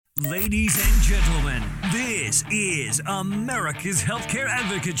Ladies and gentlemen, this is America's Healthcare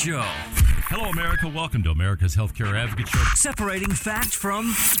Advocate Show. Hello, America. Welcome to America's Healthcare Advocate Show. Separating fact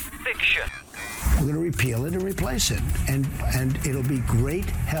from fiction. We're going to repeal it and replace it. And it'll be great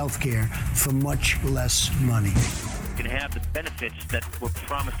health care for much less money. Can have the benefits that were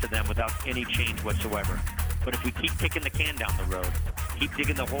promised to them without any change whatsoever. But if we keep kicking the can down the road, keep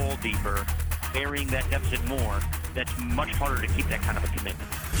digging the hole deeper, burying that deficit more, that's much harder to keep that kind of a commitment.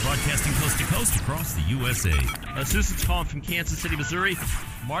 Broadcasting coast to coast across the USA. Susan's calling from Kansas City, Missouri.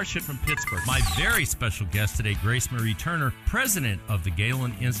 Marcia from Pittsburgh. My very special guest today, Grace Marie Turner, president of the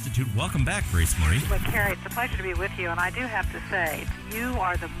Galen Institute. Welcome back, Grace Marie. Well, Carrie, it's a pleasure to be with you, and I do have to say, you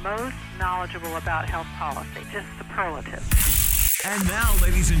are the most knowledgeable about health policy, just superlative. And now,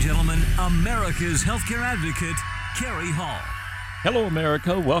 ladies and gentlemen, America's Healthcare Advocate, Carrie Hall. Hello,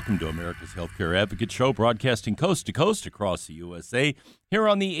 America. Welcome to America's Healthcare Advocate Show, broadcasting coast to coast across the USA, here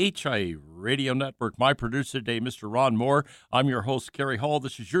on the HIA Radio Network. My producer today, Mr. Ron Moore. I'm your host, Carrie Hall.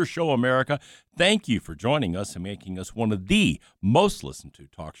 This is your show, America. Thank you for joining us and making us one of the most listened to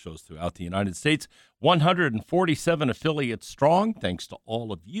talk shows throughout the United States. 147 affiliates strong, thanks to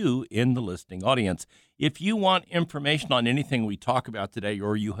all of you in the listening audience. If you want information on anything we talk about today,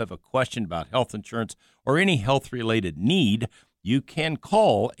 or you have a question about health insurance or any health-related need, you can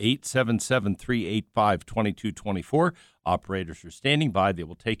call 877-385-2224. Operators are standing by. They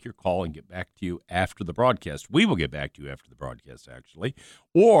will take your call and get back to you after the broadcast. We will get back to you after the broadcast, actually.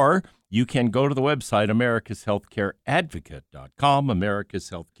 Or you can go to the website, americashealthcareadvocate.com,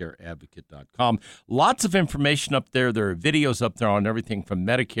 americashealthcareadvocate.com. Lots of information up there. There are videos up there on everything from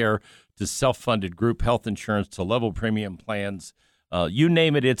Medicare to self-funded group health insurance to level premium plans. You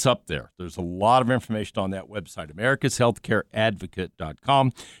name it, it's up there. There's a lot of information on that website,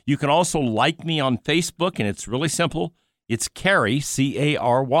 americashealthcareadvocate.com. You can also like me on Facebook, and it's really simple. It's Carrie,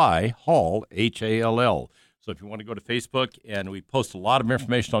 C-A-R-Y, Hall, H-A-L-L. So if you want to go to Facebook, and we post a lot of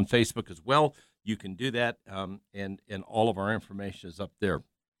information on Facebook as well, you can do that, and all of our information is up there.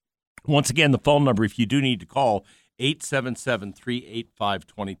 Once again, the phone number, if you do need to call,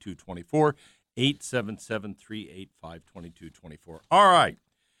 877-385-2224. 877-385-2224. All right.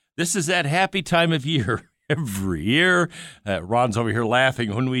 This is that happy time of year every year. Ron's over here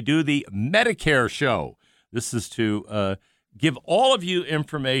laughing when we do the Medicare show. This is to give all of you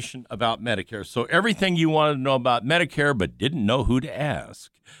information about Medicare. So everything you wanted to know about Medicare but didn't know who to ask,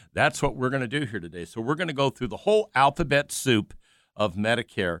 that's what we're going to do here today. So we're going to go through the whole alphabet soup of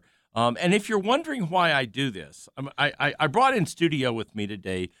Medicare. And if you're wondering why I do this, I brought in studio with me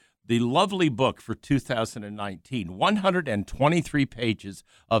today the lovely book for 2019, 123 pages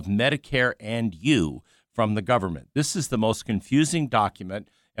of Medicare and You from the government. This is the most confusing document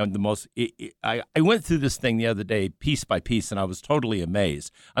and the most I went through this thing the other day piece by piece, and I was totally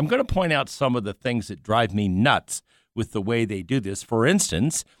amazed. I'm going to point out some of the things that drive me nuts with the way they do this. For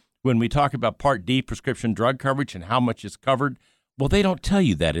instance, when we talk about Part D prescription drug coverage and how much is covered, well, they don't tell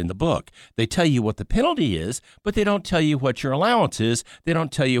you that in the book. They tell you what the penalty is, but they don't tell you what your allowance is. They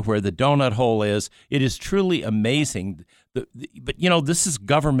don't tell you where the donut hole is. It is truly amazing. But, you know, this is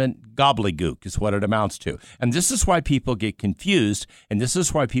government gobbledygook is what it amounts to. And this is why people get confused, and this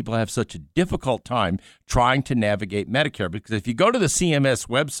is why people have such a difficult time trying to navigate Medicare. Because if you go to the CMS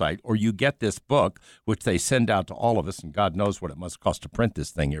website or you get this book, which they send out to all of us, and God knows what it must cost to print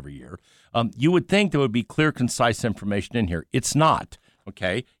this thing every year, you would think there would be clear, concise information in here. It's not,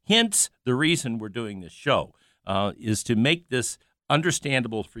 okay? Hence, the reason we're doing this show is to make this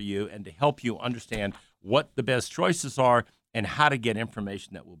understandable for you and to help you understand what the best choices are and how to get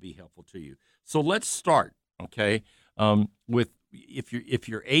information that will be helpful to you. So let's start, okay, with if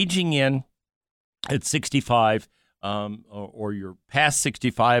you're aging in at 65 or you're past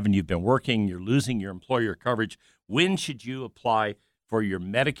 65 and you've been working, you're losing your employer coverage, when should you apply for your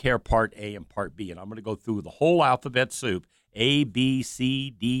Medicare Part A and Part B? And I'm going to go through the whole alphabet soup, A, B, C,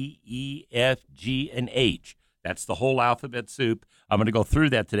 D, E, F, G, and H. That's the whole alphabet soup. I'm going to go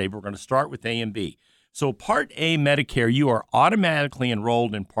through that today, but we're going to start with A and B. So Part A Medicare, you are automatically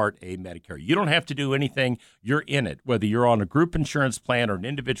enrolled in Part A Medicare. You don't have to do anything. You're in it, whether you're on a group insurance plan or an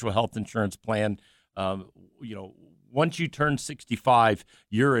individual health insurance plan. Once you turn 65,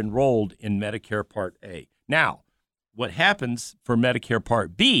 you're enrolled in Medicare Part A. Now, what happens for Medicare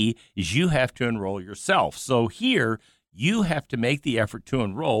Part B is you have to enroll yourself. So here, you have to make the effort to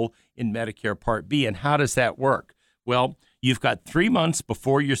enroll in Medicare Part B. And how does that work? Well, you've got 3 months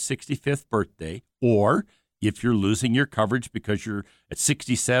before your 65th birthday, or if you're losing your coverage because you're at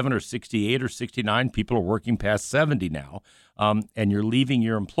 67 or 68 or 69, people are working past 70 now, and you're leaving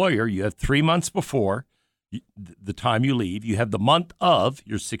your employer, you have 3 months before the time you leave. You have the month of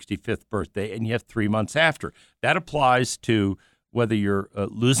your 65th birthday, and you have 3 months after. That applies to whether you're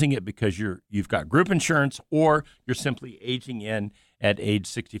losing it because you've got group insurance or you're simply aging in at age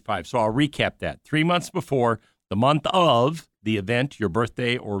 65. So I'll recap that. 3 months before, the month of the event, your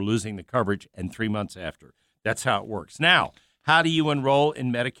birthday or losing the coverage, and 3 months after. That's how it works. Now, how do you enroll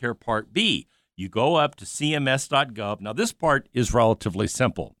in Medicare Part B? You go up to cms.gov. Now, this part is relatively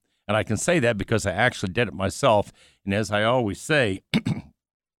simple, and I can say that because I actually did it myself. And as I always say,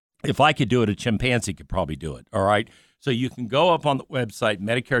 if I could do it, a chimpanzee could probably do it, all right? So you can go up on the website,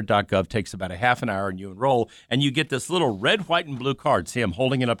 Medicare.gov, takes about a half an hour, and you enroll, and you get this little red, white, and blue card. See, I'm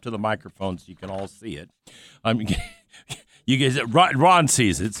holding it up to the microphone so you can all see it. You get Ron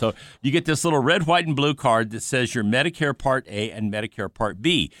sees it. So you get this little red, white, and blue card that says your Medicare Part A and Medicare Part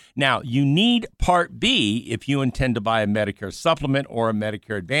B. Now, you need Part B if you intend to buy a Medicare supplement or a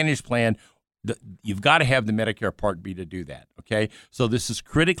Medicare Advantage plan. You've got to have the Medicare Part B to do that, okay? So this is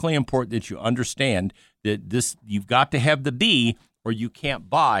critically important that you understand that you've got to have the B or you can't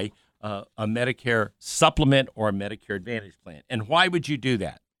buy a Medicare supplement or a Medicare Advantage plan. And why would you do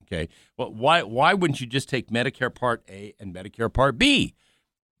that? Okay, well, why wouldn't you just take Medicare Part A and Medicare Part B?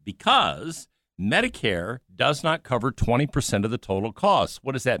 Because Medicare does not cover 20% of the total cost.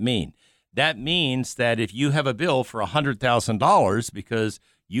 What does that mean? That means that if you have a bill for $100,000 because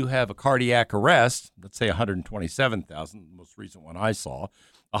you have a cardiac arrest, let's say $127,000, the most recent one I saw,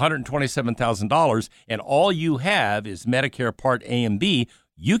 $127,000, and all you have is Medicare Part A and B,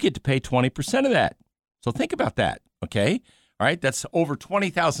 you get to pay 20% of that. So think about that, okay? All right, that's over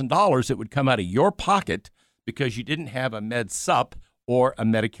 $20,000 that would come out of your pocket because you didn't have a Med Supp or a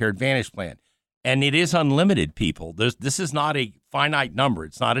Medicare Advantage plan. And it is unlimited, people. This is not a finite number.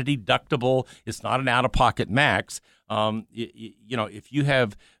 It's not a deductible. It's not an out-of-pocket max. If you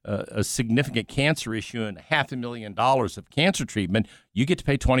have a significant cancer issue and $500,000 of cancer treatment, you get to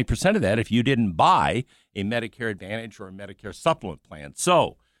pay 20% of that if you didn't buy a Medicare Advantage or a Medicare Supplement plan.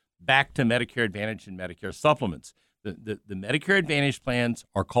 So back to Medicare Advantage and Medicare Supplements. The Medicare Advantage plans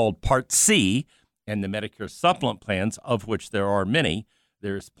are called Part C, and the Medicare Supplement plans, of which there are many,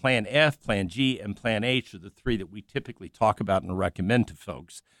 there's Plan F, Plan G, and Plan H are the three that we typically talk about and recommend to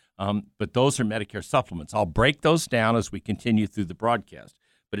folks. But those are Medicare supplements. I'll break those down as we continue through the broadcast.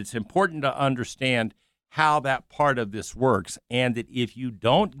 But it's important to understand how that part of this works, and that if you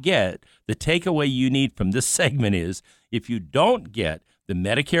don't get, the takeaway you need from this segment is, if you don't get the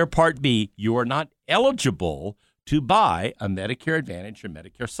Medicare Part B, you are not eligible to buy a Medicare Advantage or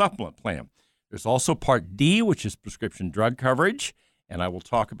Medicare Supplement plan. There's also Part D, which is prescription drug coverage, and I will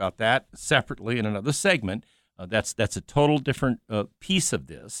talk about that separately in another segment. That's a total different piece of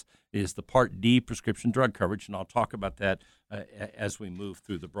this, is the Part D prescription drug coverage, and I'll talk about that as we move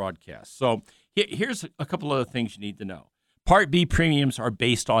through the broadcast. So here's a couple other things you need to know. Part B premiums are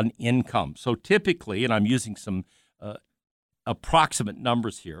based on income. So typically, and I'm using some approximate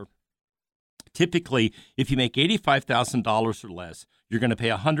numbers here, typically, if you make $85,000 or less, you're going to pay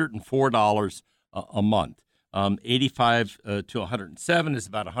 $104 a month. 85 to 107 is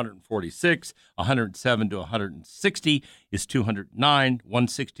about 146. 107 to 160 is 209.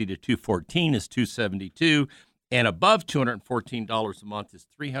 160 to 214 is 272. And above $214 a month is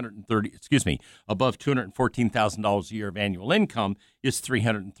above $214,000 a year of annual income is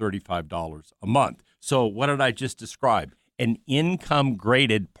 $335 a month. So what did I just describe? An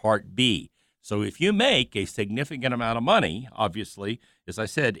income-graded Part B. So if you make a significant amount of money, obviously, as I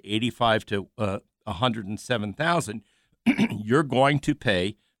said, 85 to 107,000, you're going to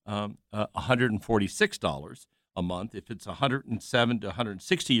pay $146 a month. If it's 107 to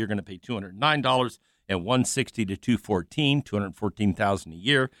 160, you're going to pay $209, and 160 to 214, 214,000 a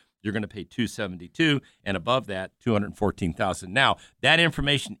year, you're going to pay $272, and above that, $214,000. Now, that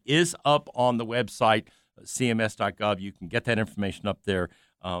information is up on the website, cms.gov. You can get that information up there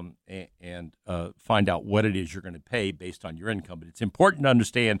and find out what it is you're going to pay based on your income. But it's important to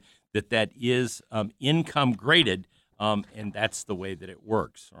understand that is income graded, and that's the way that it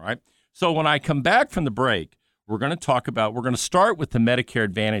works. All right. So when I come back from the break, we're going to start with the Medicare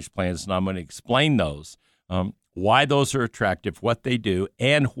Advantage plans, and I'm going to explain those, why those are attractive, what they do,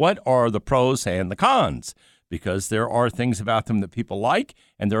 and what are the pros and the cons, because there are things about them that people like,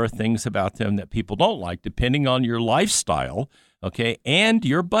 and there are things about them that people don't like, depending on your lifestyle, okay, and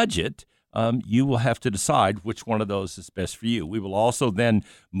your budget. You will have to decide which one of those is best for you. We will also then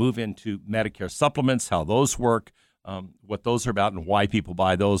move into Medicare supplements, how those work, what those are about, and why people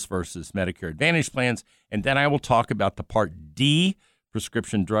buy those versus Medicare Advantage plans. And then I will talk about the Part D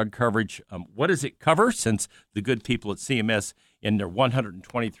prescription drug coverage. What does it cover? Since the good people at CMS, in their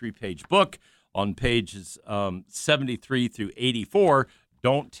 123-page book on pages 73 through 84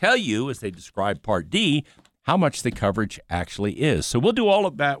 don't tell you, as they describe Part D, how much the coverage actually is. So we'll do all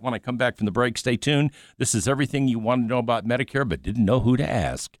of that when I come back from the break. Stay tuned. This is everything you want to know about Medicare but didn't know who to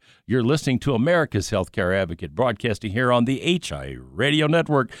ask. You're listening to America's Healthcare Advocate, broadcasting here on the HI Radio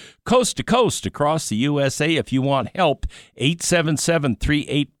Network, coast to coast across the USA. If you want help,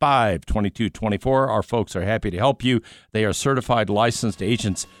 877-385-2224. Our folks are happy to help you. They are certified licensed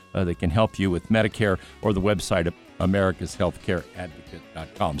agents that can help you with Medicare, or the website of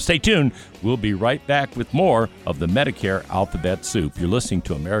americashealthcareadvocate.com. Stay tuned. We'll be right back with more of the Medicare Alphabet Soup. You're listening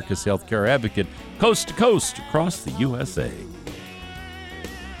to America's Healthcare Advocate, coast to coast across the USA.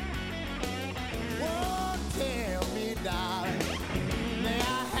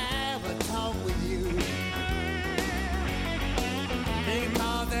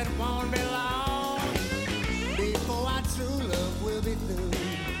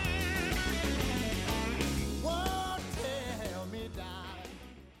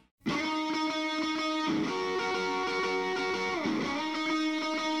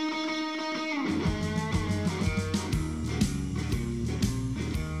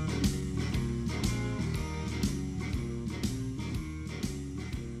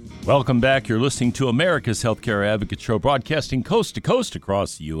 Welcome back. You're listening to America's Healthcare Advocate Show, broadcasting coast to coast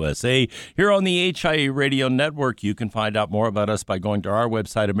across the USA. Here on the HIA Radio Network, you can find out more about us by going to our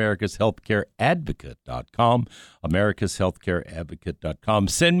website, americashealthcareadvocate.com, americashealthcareadvocate.com.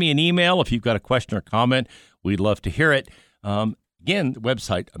 Send me an email if you've got a question or comment. We'd love to hear it. Again, the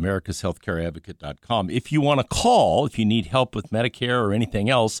website, americashealthcareadvocate.com. If you want to call, if you need help with Medicare or anything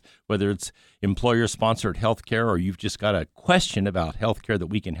else, whether it's employer-sponsored health care or you've just got a question about health care that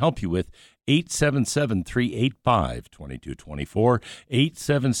we can help you with, 877-385-2224,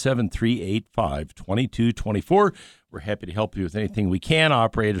 877-385-2224. We're happy to help you with anything we can.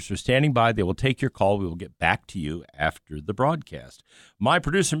 Operators are standing by. They will take your call. We will get back to you after the broadcast. My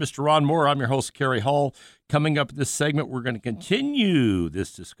producer, Mr. Ron Moore. I'm your host, Kerry Hall. Coming up in this segment, we're going to continue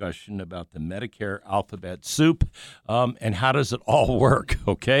this discussion about the Medicare alphabet soup and how does it all work,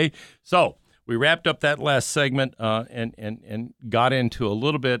 okay? So we wrapped up that last segment and got into a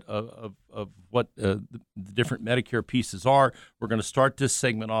little bit of what the different Medicare pieces are. We're going to start this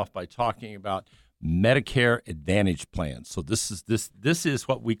segment off by talking about Medicare Advantage plans. So this is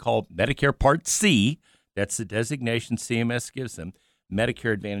what we call Medicare Part C. That's the designation CMS gives them,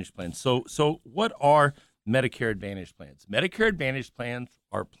 Medicare Advantage plans. So what are Medicare Advantage plans? Medicare Advantage plans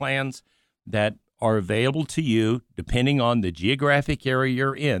are plans that are available to you depending on the geographic area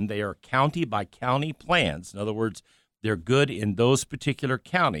you're in. They are county by county plans. In other words, they're good in those particular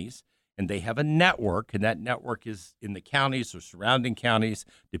counties, and they have a network, and that network is in the counties or surrounding counties,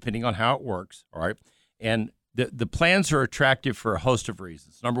 depending on how it works, all right? And the plans are attractive for a host of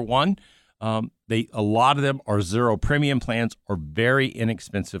reasons. Number one, a lot of them are zero premium plans or very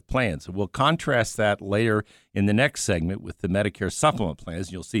inexpensive plans. And we'll contrast that later in the next segment with the Medicare supplement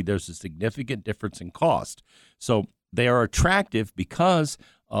plans. You'll see there's a significant difference in cost. So they are attractive because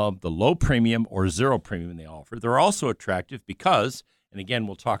of the low premium or zero premium they offer. They're also attractive because, and again,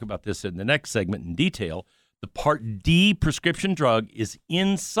 we'll talk about this in the next segment in detail, the Part D prescription drug is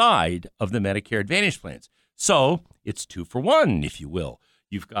inside of the Medicare Advantage plans. So it's 2 for 1, if you will.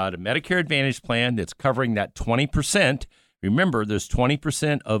 You've got a Medicare Advantage plan that's covering that 20%. Remember, there's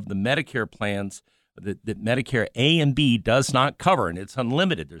 20% of the Medicare plans that Medicare A and B does not cover, and it's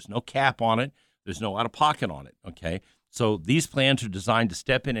unlimited. There's no cap on it. There's no out-of-pocket on it, okay? So these plans are designed to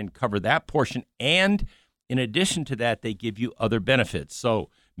step in and cover that portion, and in addition to that, they give you other benefits. So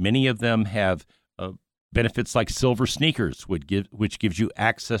many of them have benefits like Silver Sneakers, which gives you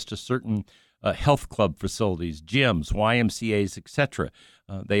access to certain health club facilities, gyms, YMCAs, etc.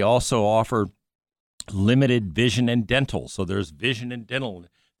 They also offer limited vision and dental. So there's vision and dental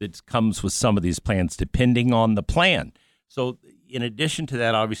that comes with some of these plans, depending on the plan. So in addition to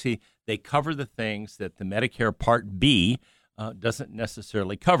that, obviously, they cover the things that the Medicare Part B doesn't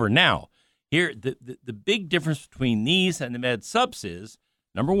necessarily cover. Now, here, the big difference between these and the Med Subs is,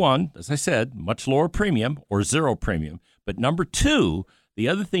 number one, as I said, much lower premium or zero premium. But number two, the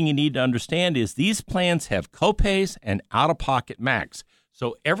other thing you need to understand is these plans have copays and out-of-pocket max.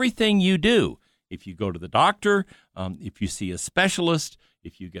 So everything you do, if you go to the doctor, if you see a specialist,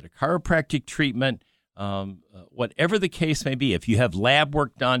 if you get a chiropractic treatment, whatever the case may be, if you have lab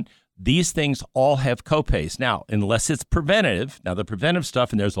work done, these things all have copays. Now, unless it's preventative, now the preventive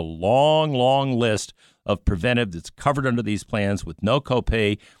stuff, and there's a long, long list of preventive that's covered under these plans with no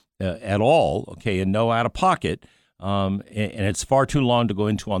copay at all, okay, and no out-of-pocket. And it's far too long to go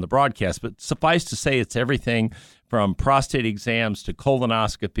into on the broadcast, but suffice to say it's everything from prostate exams to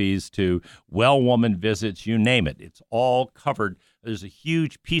colonoscopies to well woman visits, you name it. It's all covered. There's a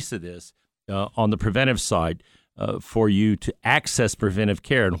huge piece of this on the preventive side for you to access preventive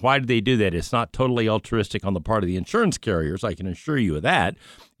care. And why do they do that? It's not totally altruistic on the part of the insurance carriers. I can assure you of that.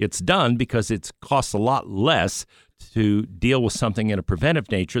 It's done because it costs a lot less to deal with something in a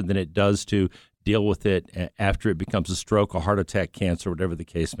preventive nature than it does to deal with it after it becomes a stroke, a heart attack, cancer, whatever the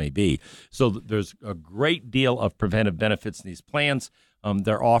case may be. So there's a great deal of preventive benefits in these plans.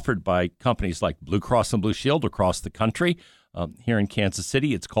 They're offered by companies like Blue Cross and Blue Shield across the country. Here in Kansas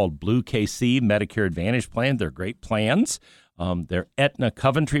City, it's called Blue KC Medicare Advantage Plan. They're great plans. They're Aetna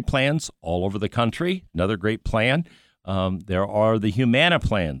Coventry plans all over the country. Another great plan. There are the Humana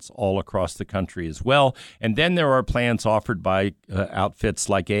plans all across the country as well. And then there are plans offered by outfits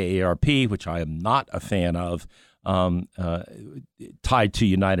like AARP, which I am not a fan of, tied to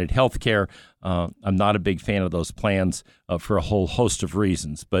United Healthcare. I'm not a big fan of those plans for a whole host of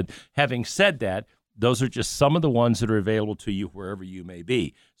reasons. But having said that, those are just some of the ones that are available to you wherever you may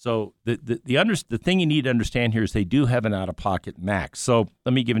be. So the thing you need to understand here is they do have an out-of-pocket max. So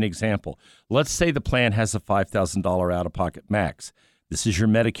let me give an example. Let's say the plan has a $5,000 out-of-pocket max. This is your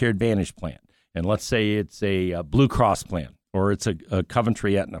Medicare Advantage plan. And let's say it's a Blue Cross plan or it's a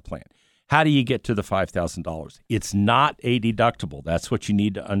Coventry Aetna plan. How do you get to the $5,000? It's not a deductible. That's what you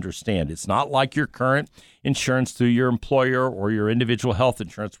need to understand. It's not like your current insurance through your employer or your individual health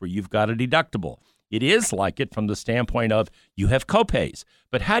insurance where you've got a deductible. It is like it from the standpoint of you have copays.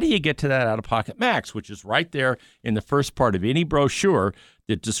 But how do you get to that out-of-pocket max, which is right there in the first part of any brochure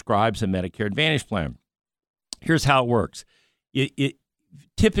that describes a Medicare Advantage plan? Here's how it works.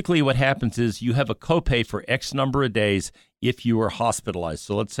 Typically what happens is you have a copay for X number of days if you are hospitalized.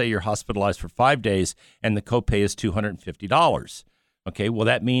 So let's say you're hospitalized for 5 days and the copay is $250. Okay, well,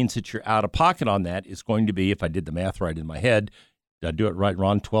 that means that your out-of-pocket on that is going to be, if I did the math right in my head, did I do it right,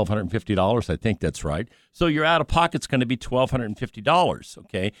 Ron? $1,250? I think that's right. So your out-of-pocket's going to be $1,250,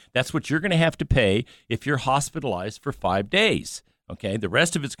 okay? That's what you're going to have to pay if you're hospitalized for 5 days, okay? The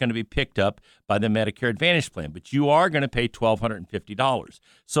rest of it's going to be picked up by the Medicare Advantage plan, but you are going to pay $1,250.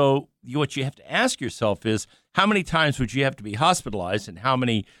 So what you have to ask yourself is, how many times would you have to be hospitalized and how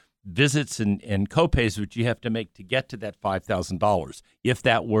many visits and copays would you have to make to get to that $5,000 if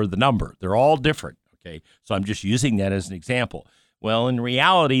that were the number? They're all different, okay? So I'm just using that as an example. Well, in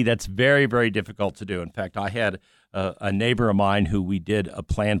reality, that's very, very difficult to do. In fact, I had a neighbor of mine who we did a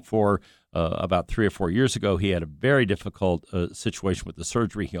plan for about 3 or 4 years ago. He had a very difficult situation with the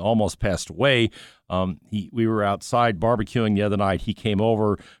surgery. He almost passed away. We were outside barbecuing the other night. He came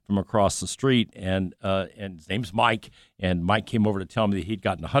over from across the street, and his name's Mike. And Mike came over to tell me that he'd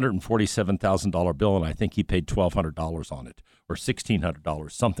gotten a $147,000 bill, and I think he paid $1,200 on it, or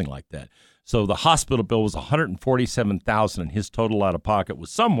 $1,600, something like that. So the hospital bill was $147,000, and his total out of pocket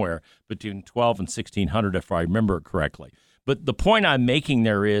was somewhere between $1,200 and $1,600, if I remember it correctly. But the point I'm making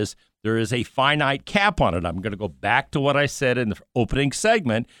there is a finite cap on it. I'm going to go back to what I said in the opening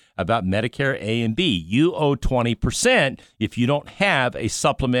segment about Medicare A and B. You owe 20% if you don't have a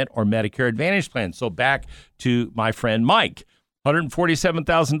supplement or Medicare Advantage plan. So back to my friend Mike,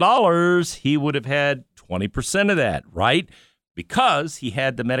 $147,000, he would have had 20% of that, right? Because he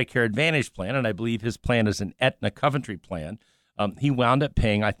had the Medicare Advantage plan, and I believe his plan is an Aetna Coventry plan. He wound up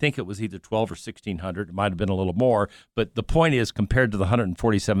paying, I think it was either $1,200 or $1,600. It might have been a little more, but the point is, compared to the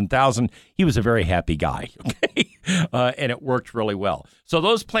 $147,000, he was a very happy guy. Okay, and it worked really well. So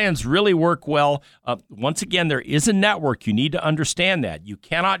those plans really work well. Once again, there is a network. You need to understand that you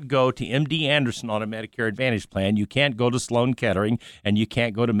cannot go to MD Anderson on a Medicare Advantage plan. You can't go to Sloan Kettering, and you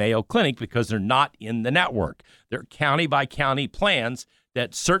can't go to Mayo Clinic because they're not in the network. They're county by county plans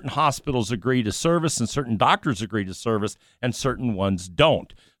that certain hospitals agree to service and certain doctors agree to service and certain ones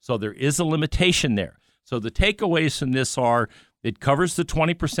don't. So there is a limitation there. So the takeaways from this are it covers the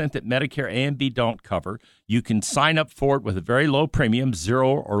 20% that Medicare A and B don't cover. You can sign up for it with a very low premium, $0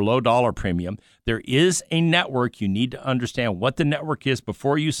 or low dollar premium. There is a network. You need to understand what the network is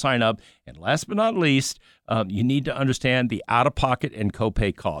before you sign up. And last but not least, you need to understand the out-of-pocket and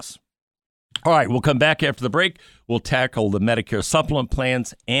copay costs. All right, we'll come back after the break. We'll tackle the Medicare supplement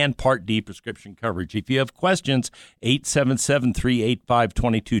plans and Part D prescription coverage. If you have questions,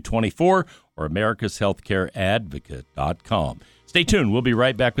 877-385-2224 or americashealthcareadvocate.com. Stay tuned. We'll be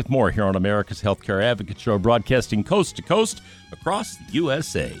right back with more here on America's Healthcare Advocate Show, broadcasting coast to coast across the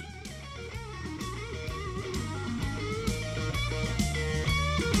USA.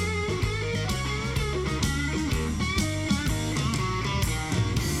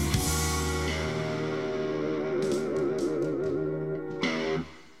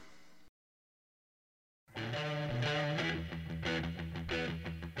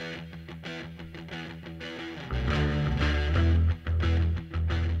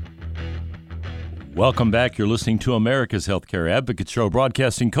 Welcome back. You're listening to America's Healthcare Advocate Show,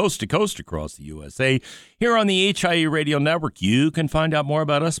 broadcasting coast to coast across the USA. Here on the HIE Radio Network, you can find out more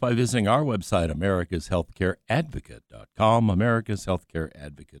about us by visiting our website, americashealthcareadvocate.com,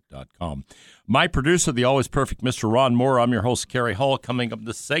 americashealthcareadvocate.com. My producer, the always perfect Mr. Ron Moore. I'm your host, Kerry Hall. Coming up in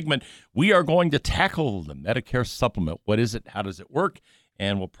this segment, we are going to tackle the Medicare supplement. What is it? How does it work?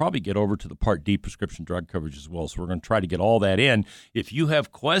 And we'll probably get over to the Part D prescription drug coverage as well. So we're going to try to get all that in. If you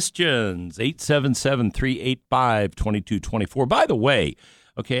have questions, 877-385-2224. By the way,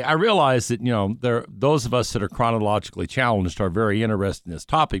 okay, I realize that, those of us that are chronologically challenged are very interested in this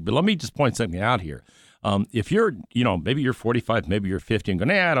topic. But let me just point something out here. If you're, maybe you're 45, maybe you're 50 and going,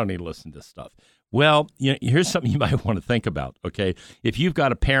 I don't need to listen to this stuff. Well, here's something you might want to think about, okay? If you've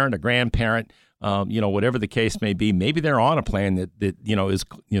got a parent, a grandparent, whatever the case may be, maybe they're on a plan that is,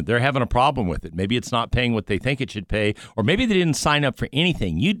 they're having a problem with it. Maybe it's not paying what they think it should pay, or maybe they didn't sign up for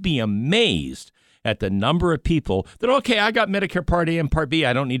anything. You'd be amazed at the number of people that, okay, I got Medicare Part A and Part B.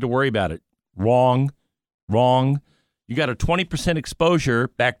 I don't need to worry about it. Wrong. You got a 20% exposure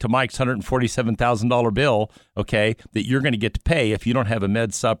back to Mike's $147,000 bill, okay, that you're going to get to pay if you don't have a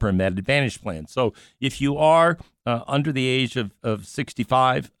Med Sup or a Med Advantage plan. So if you are under the age of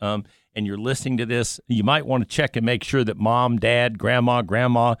 65 and you're listening to this, you might want to check and make sure that mom, dad,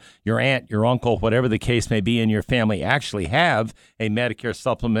 grandma, your aunt, your uncle, whatever the case may be in your family actually have a Medicare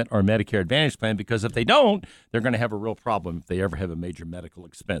supplement or Medicare Advantage plan, because if they don't, they're going to have a real problem if they ever have a major medical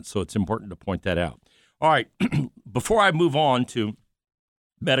expense. So it's important to point that out. All right, before I move on to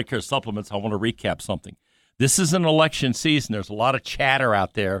Medicare supplements, I want to recap something. This is an election season. There's a lot of chatter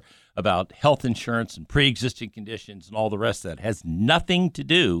out there about health insurance and pre-existing conditions and all the rest of that. It has nothing to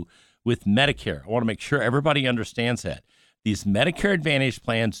do with Medicare. I want to make sure everybody understands that. These Medicare Advantage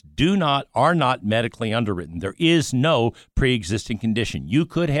plans are not medically underwritten. There is no pre-existing condition. You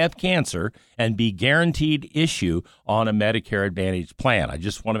could have cancer and be guaranteed issue on a Medicare Advantage plan. I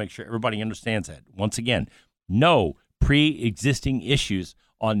just want to make sure everybody understands that. Once again, no pre-existing issues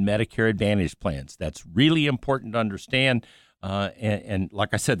on Medicare Advantage plans. That's really important to understand. And like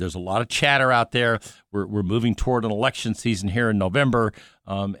I said, there's a lot of chatter out there. We're moving toward an election season here in November,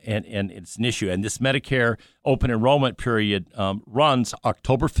 and it's an issue. And this Medicare open enrollment period runs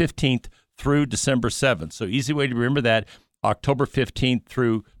October 15th through December 7th. So easy way to remember that, October 15th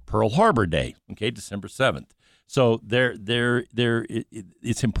through Pearl Harbor Day, okay, December 7th. So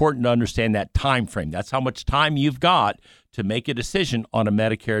it's important to understand that time frame. That's how much time you've got to make a decision on a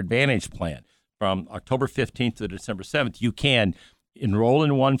Medicare Advantage plan. From October 15th to December 7th, you can enroll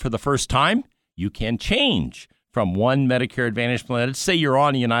in one for the first time. You can change from one Medicare Advantage plan. Let's say you're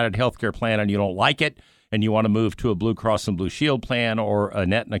on a United Healthcare plan and you don't like it and you want to move to a Blue Cross and Blue Shield plan or a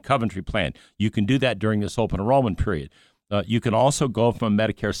Aetna Coventry plan. You can do that during this open enrollment period. You can also go from a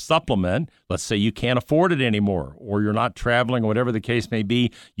Medicare supplement. Let's say you can't afford it anymore, or you're not traveling, or whatever the case may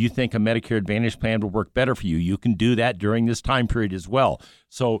be. You think a Medicare Advantage plan will work better for you. You can do that during this time period as well.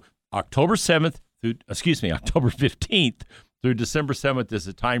 So October 15th through December 7th is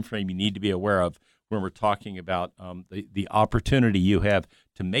a time frame you need to be aware of when we're talking about the opportunity you have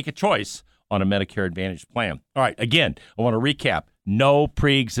to make a choice on a Medicare Advantage plan. All right, again, I want to recap. No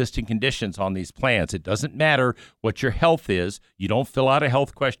pre-existing conditions on these plans. It doesn't matter what your health is. You don't fill out a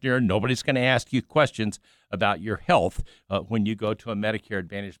health questionnaire. Nobody's going to ask you questions about your health when you go to a Medicare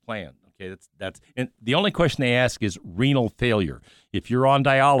Advantage plan. Okay, and the only question they ask is renal failure. If you're on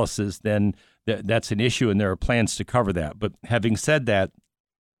dialysis, then that's an issue, and there are plans to cover that. But having said that,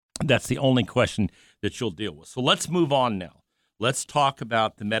 that's the only question that you'll deal with. So let's move on now. Let's talk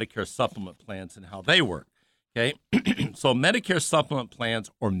about the Medicare supplement plans and how they work. Okay, so Medicare supplement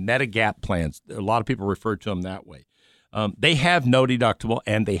plans, or Medigap plans, a lot of people refer to them that way. They have no deductible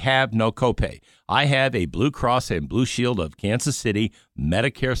and they have no copay. I have a Blue Cross and Blue Shield of Kansas City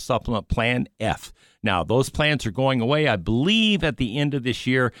Medicare Supplement Plan F. Now, those plans are going away, I believe, at the end of this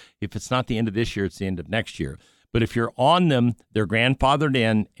year. If it's not the end of this year, it's the end of next year. But if you're on them, they're grandfathered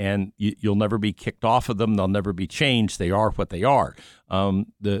in, and you'll never be kicked off of them. They'll never be changed. They are what they are.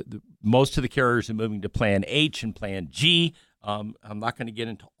 Most of the carriers are moving to Plan H and Plan G. I'm not going to get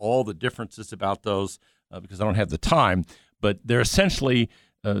into all the differences about those because I don't have the time. But they're essentially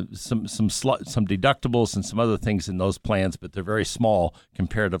some deductibles and some other things in those plans, but they're very small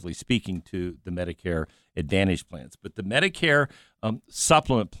comparatively speaking to the Medicare Advantage plans. But the Medicare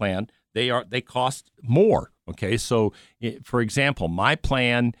supplement plan, they cost more. Okay, so for example, my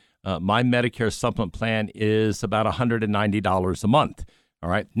plan, my Medicare supplement plan is about $190 a month. All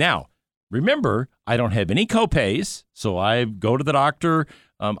right, now remember, I don't have any copays, so I go to the doctor.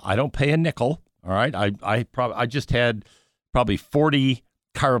 I don't pay a nickel. All right, I just had probably 40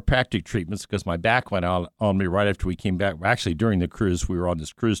 chiropractic treatments because my back went out on me right after we came back. Actually, during the cruise, we were on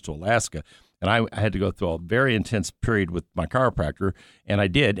this cruise to Alaska, and I had to go through a very intense period with my chiropractor, and I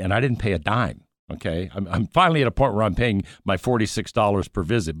did, and I didn't pay a dime. Okay, I'm finally at a point where I'm paying my $46 per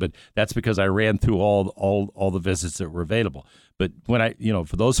visit, but that's because I ran through all the visits that were available. But when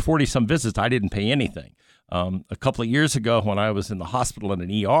for those 40-some visits, I didn't pay anything. A couple of years ago, when I was in the hospital in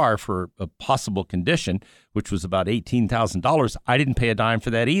an ER for a possible condition, which was about $18,000, I didn't pay a dime for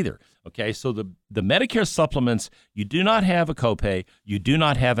that either. Okay, so the Medicare supplements, you do not have a copay, you do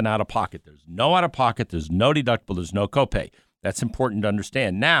not have an out-of-pocket. There's no out-of-pocket, there's no deductible, there's no copay. That's important to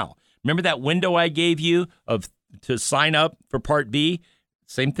understand. Now, remember that window I gave you to sign up for Part B?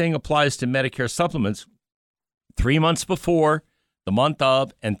 Same thing applies to Medicare supplements. 3 months before, the month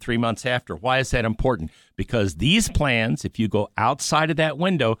of, and 3 months after. Why is that important? Because these plans, if you go outside of that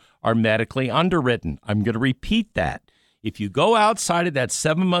window, are medically underwritten. I'm going to repeat that. If you go outside of that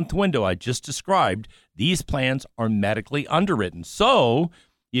 7-month window I just described, these plans are medically underwritten. So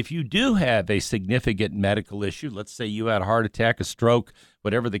if you do have a significant medical issue, let's say you had a heart attack, a stroke,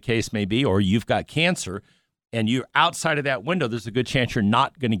 whatever the case may be, or you've got cancer, and you're outside of that window, there's a good chance you're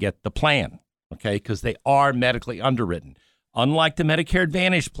not going to get the plan, okay, because they are medically underwritten. Unlike the Medicare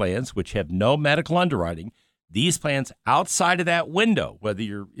Advantage plans, which have no medical underwriting, these plans outside of that window,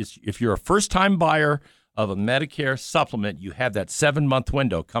 if you're a first-time buyer of a Medicare supplement, you have that 7-month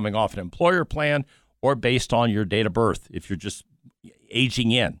window coming off an employer plan or based on your date of birth if you're just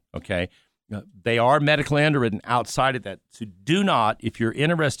aging in, okay? They are medically underwritten outside of that. So do not, if you're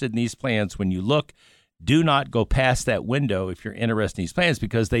interested in these plans, when you look, do not go past that window if you're interested in these plans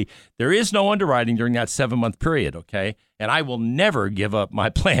because there is no underwriting during that 7-month period, okay? And I will never give up my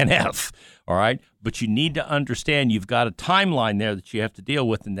Plan F, all right? But you need to understand you've got a timeline there that you have to deal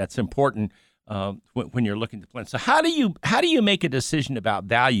with, and that's important when you're looking to plan. So how do you make a decision about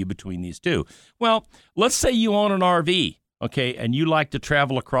value between these two? Well, let's say you own an RV, okay, and you like to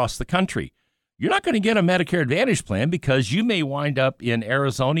travel across the country. You're not going to get a Medicare Advantage plan because you may wind up in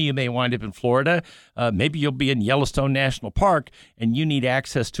Arizona, you may wind up in Florida, maybe you'll be in Yellowstone National Park, and you need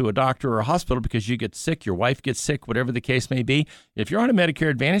access to a doctor or a hospital because you get sick, your wife gets sick, whatever the case may be. If you're on a Medicare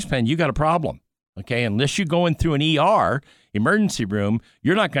Advantage plan, you got a problem, okay? Unless you go in through an ER, emergency room,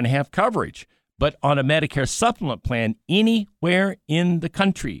 you're not going to have coverage. But on a Medicare supplement plan, anywhere in the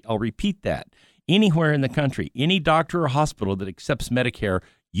country, I'll repeat that, anywhere in the country, any doctor or hospital that accepts Medicare,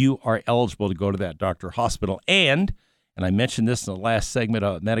 you are eligible to go to that doctor or hospital. And I mentioned this in the last segment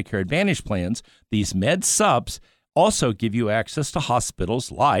of Medicare Advantage plans, these med subs also give you access to hospitals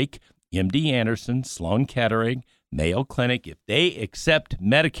like MD Anderson, Sloan Kettering, Mayo Clinic. If they accept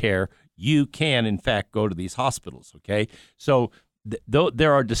Medicare, you can, in fact, go to these hospitals, okay? So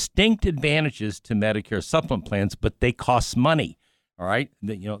there are distinct advantages to Medicare supplement plans, but they cost money. All right.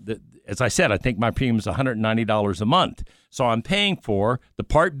 As I said, I think my premium is $190 a month. So I'm paying for the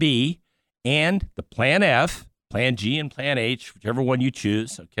Part B and the Plan F, Plan G and Plan H, whichever one you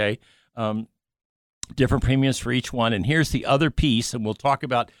choose. Okay. Different premiums for each one. And here's the other piece, and we'll talk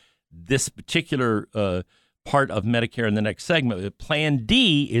about this particular part of Medicare in the next segment. Plan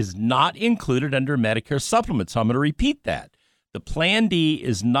D is not included under Medicare supplement. So I'm going to repeat that. The Plan D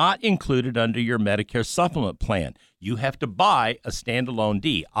is not included under your Medicare supplement plan. You have to buy a standalone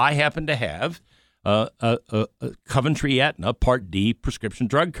D. I happen to have a Coventry Aetna Part D prescription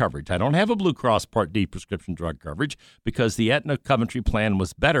drug coverage. I don't have a Blue Cross Part D prescription drug coverage because the Aetna Coventry plan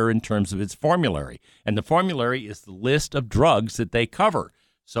was better in terms of its formulary. And the formulary is the list of drugs that they cover.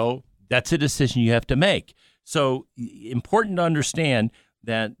 So that's a decision you have to make. So important to understand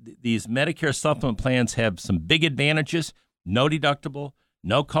that these Medicare supplement plans have some big advantages. No deductible,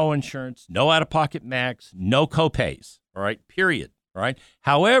 no coinsurance, no out-of-pocket max, no copays, all right, period, all right?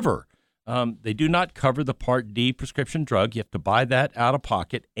 However, they do not cover the Part D prescription drug. You have to buy that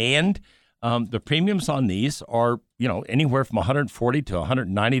out-of-pocket, and the premiums on these are, anywhere from $140 to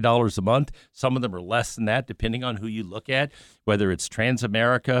 $190 a month. Some of them are less than that, depending on who you look at, whether it's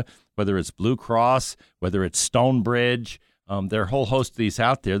Transamerica, whether it's Blue Cross, whether it's Stonebridge. There are a whole host of these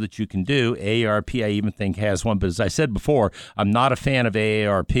out there that you can do. AARP, I even think, has one. But as I said before, I'm not a fan of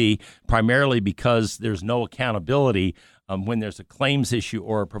AARP, primarily because there's no accountability when there's a claims issue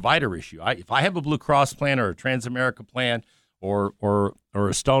or a provider issue. If I have a Blue Cross plan or a Transamerica plan or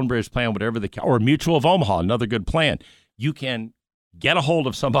a Stonebridge plan, or Mutual of Omaha, another good plan, you can get a hold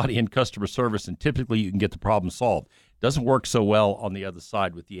of somebody in customer service, and typically you can get the problem solved. It doesn't work so well on the other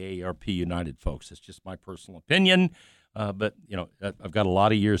side with the AARP United folks. It's just my personal opinion. But, I've got a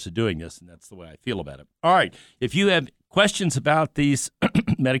lot of years of doing this, and that's the way I feel about it. All right. If you have questions about these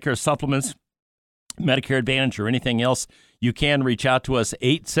Medicare supplements, Medicare Advantage or anything else, you can reach out to us.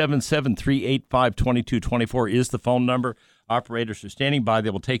 877-385-2224 is the phone number. Operators are standing by. They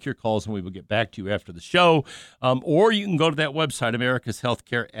will take your calls, and we will get back to you after the show. Or you can go to that website,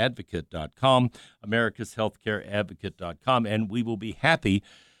 americashealthcareadvocate.com, americashealthcareadvocate.com, and we will be happy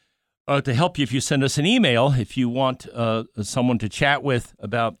to help you if you send us an email if you want someone to chat with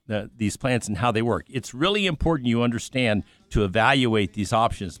about these plans and how they work. It's really important you understand to evaluate these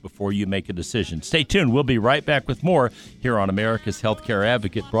options before you make a decision. Stay tuned. We'll be right back with more here on America's Healthcare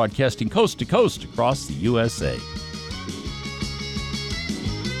Advocate, broadcasting coast to coast across the USA.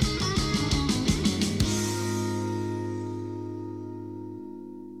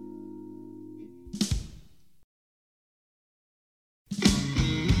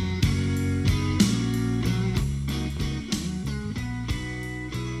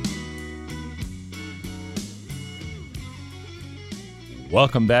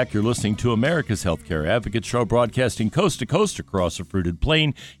 Welcome back. You're listening to America's Healthcare Advocate Show, broadcasting coast to coast across a fruited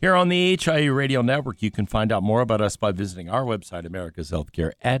plain. Here on the HIA Radio Network, you can find out more about us by visiting our website,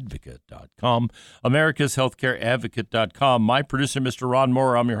 americashealthcareadvocate.com, americashealthcareadvocate.com. My producer, Mr. Ron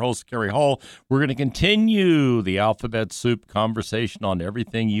Moore. I'm your host, Kerry Hall. We're going to continue the alphabet soup conversation on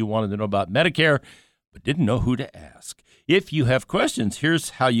everything you wanted to know about Medicare, but didn't know who to ask. If you have questions, here's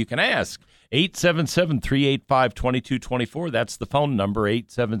how you can ask. 877-385-2224. That's the phone number,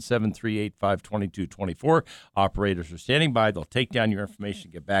 877-385-2224. Operators are standing by. They'll take down your information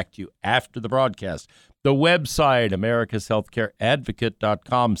and get back to you after the broadcast. The website,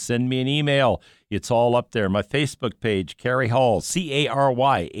 americashealthcareadvocate.com. Send me an email. It's all up there. My Facebook page, Kerry Hall,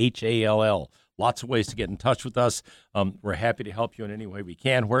 Caryhall. Lots of ways to get in touch with us. We're happy to help you in any way we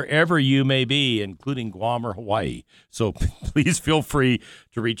can, wherever you may be, including Guam or Hawaii. So please feel free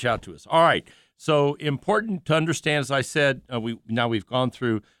to reach out to us. All right. So important to understand, as I said, we've gone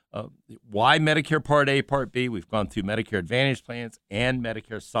through why Medicare Part A, Part B. We've gone through Medicare Advantage plans and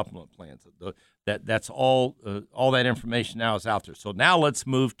Medicare Supplement plans. That's all that information now is out there. So now let's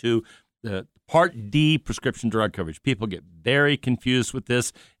move to the Part D prescription drug coverage. People get very confused with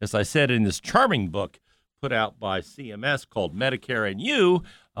this. As I said, in this charming book put out by CMS called Medicare and You,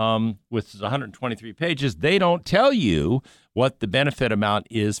 with 123 pages, they don't tell you what the benefit amount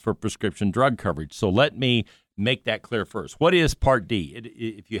is for prescription drug coverage. So let me make that clear first. What is Part D?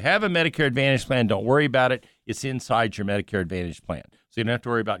 If you have a Medicare Advantage plan, don't worry about it. It's inside your Medicare Advantage plan. So you don't have to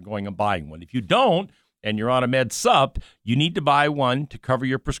worry about going and buying one. If you don't, and you're on a Med Sup, you need to buy one to cover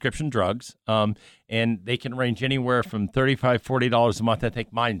your prescription drugs. And they can range anywhere from $35, $40 a month. I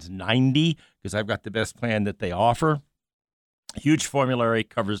think mine's $90 because I've got the best plan that they offer. Huge formulary,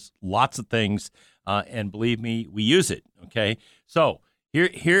 covers lots of things. And believe me, we use it. Okay. So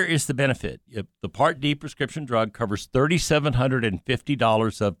here is the benefit. The Part D prescription drug covers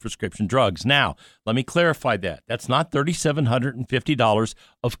 $3,750 of prescription drugs. Now, let me clarify that. That's not $3,750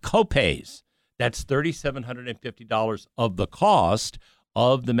 of copays. That's $3,750 of the cost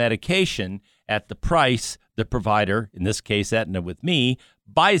of the medication at the price the provider, in this case Aetna with me,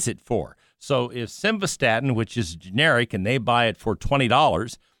 buys it for. So if Simvastatin, which is generic, and they buy it for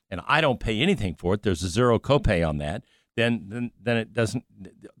 $20, and I don't pay anything for it, there's a zero copay on that, then it doesn't.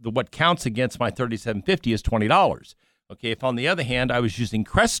 What counts against my $3,750 is $20. Okay, if on the other hand I was using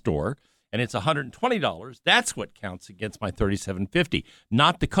Crestor, and it's $120, that's what counts against my $3,750,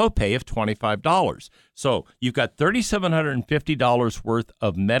 not the copay of $25. So you've got $3,750 worth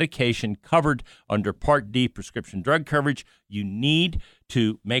of medication covered under Part D prescription drug coverage. You need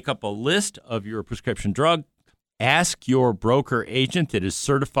to make up a list of your prescription drug. Ask your broker agent that is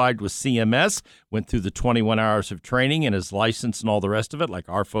certified with CMS, went through the 21 hours of training and is licensed and all the rest of it, like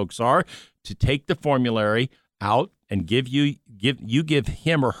our folks are, to take the formulary out and give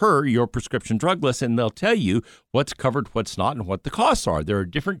him or her your prescription drug list, and they'll tell you what's covered, what's not, and what the costs are. There are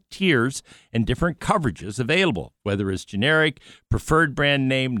different tiers and different coverages available, whether it's generic, preferred brand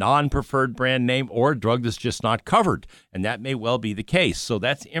name, non-preferred brand name, or a drug that's just not covered, and that may well be the case. So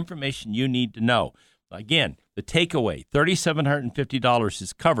that's information you need to know. Again, the takeaway, $3,750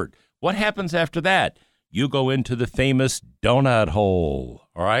 is covered. What happens after that? You go into the famous donut hole,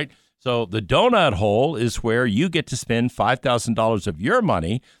 all right? So the donut hole is where you get to spend $5,000 of your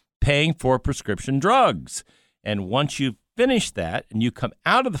money paying for prescription drugs. And once you've finished that and you come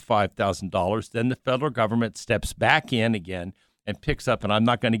out of the $5,000, then the federal government steps back in again and picks up, and I'm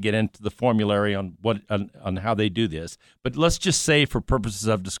not going to get into the formulary on how they do this, but let's just say for purposes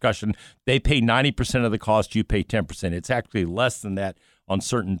of discussion, they pay 90% of the cost, you pay 10%. It's actually less than that on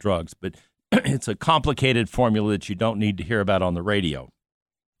certain drugs, but it's a complicated formula that you don't need to hear about on the radio.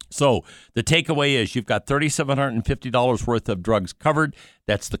 So the takeaway is you've got $3,750 worth of drugs covered.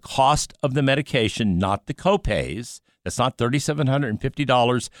 That's the cost of the medication, not the copays. That's not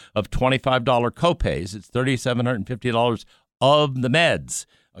 $3,750 of $25 copays. It's $3,750 of the meds.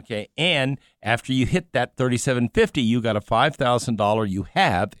 Okay, and after you hit that $3,750, you got a $5,000. You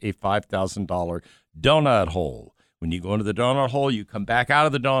have a $5,000 donut hole. When you go into the donut hole, you come back out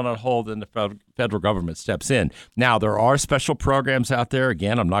of the donut hole, then the federal government steps in. Now, there are special programs out there.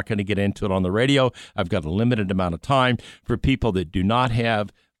 Again, I'm not going to get into it on the radio. I've got a limited amount of time for people that do not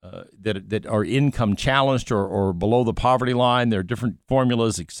have, that are income challenged or below the poverty line. There are different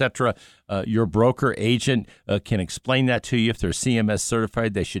formulas, et cetera. Your broker agent can explain that to you. If they're CMS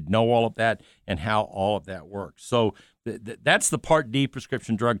certified, they should know all of that and how all of that works. So that's the Part D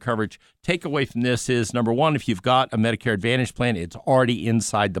prescription drug coverage. Takeaway from this is, number one, if you've got a Medicare Advantage plan, it's already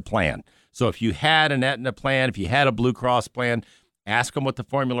inside the plan. So if you had an Aetna plan, if you had a Blue Cross plan, ask them what the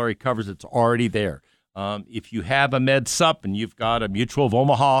formulary covers. It's already there. If you have a Med Sup and you've got a Mutual of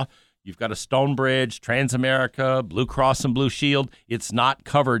Omaha, you've got a Stonebridge, Transamerica, Blue Cross and Blue Shield, it's not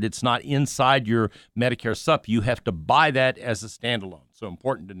covered. It's not inside your Medicare Sup. You have to buy that as a standalone. So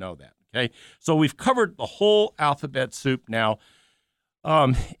important to know that. Okay, so we've covered the whole alphabet soup now,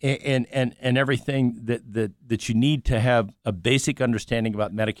 and everything that you need to have a basic understanding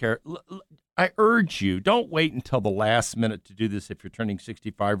about Medicare. I urge you, don't wait until the last minute to do this if you're turning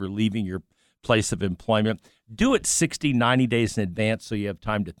 65 or leaving your place of employment. Do it 60, 90 days in advance so you have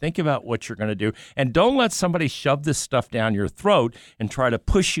time to think about what you're going to do. And don't let somebody shove this stuff down your throat and try to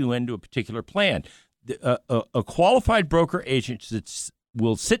push you into a particular plan. A qualified broker agent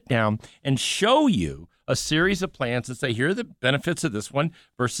will sit down and show you a series of plans and say, here are the benefits of this one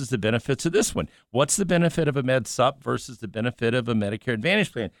versus the benefits of this one. What's the benefit of a Med Sup versus the benefit of a Medicare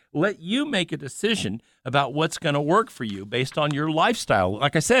Advantage plan? Let you make a decision about what's going to work for you based on your lifestyle.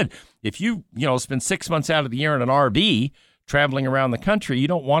 Like I said, if you spend 6 months out of the year in an RV traveling around the country, you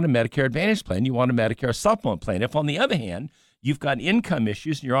don't want a Medicare Advantage plan. You want a Medicare Supplement plan. If, on the other hand, you've got income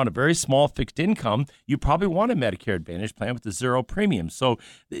issues and you're on a very small fixed income, you probably want a Medicare Advantage plan with a zero premium. So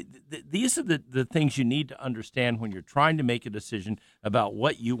these are the things you need to understand when you're trying to make a decision about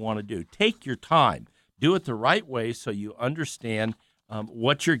what you want to do. Take your time. Do it the right way so you understand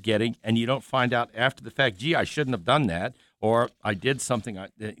what you're getting and you don't find out after the fact, gee, I shouldn't have done that, or I did something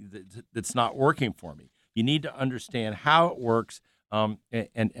that's not working for me. You need to understand how it works,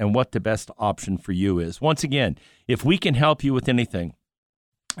 and what the best option for you is. Once again, if we can help you with anything,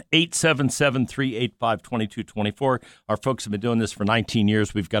 877-385-2224. Our folks have been doing this for 19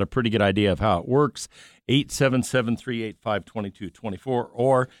 years. We've got a pretty good idea of how it works. 877-385-2224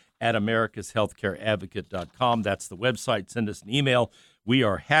 or at americashealthcareadvocate.com. That's the website. Send us an email. We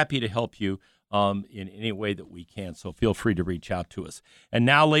are happy to help you in any way that we can, so feel free to reach out to us. And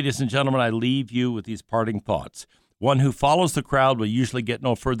now, ladies and gentlemen, I leave you with these parting thoughts. One who follows the crowd will usually get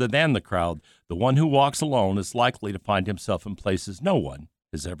no further than the crowd. The one who walks alone is likely to find himself in places no one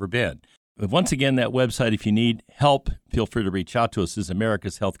has ever been. But once again, that website, if you need help, feel free to reach out to us, is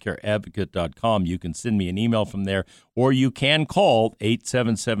americashealthcareadvocate.com. You can send me an email from there, or you can call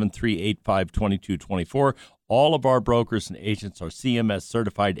 877-385-2224. All of our brokers and agents are CMS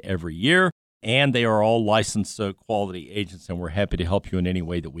certified every year, and they are all licensed quality agents, and we're happy to help you in any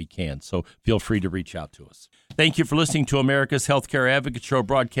way that we can. So feel free to reach out to us. Thank you for listening to America's Healthcare Advocate Show,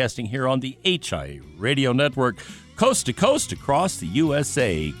 broadcasting here on the HIA Radio Network, coast to coast across the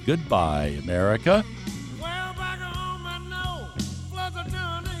USA. Goodbye, America. Well, back home I know floods are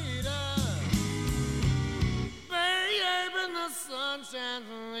tornadoes. Baby, the sun shines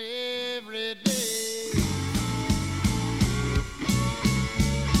every day.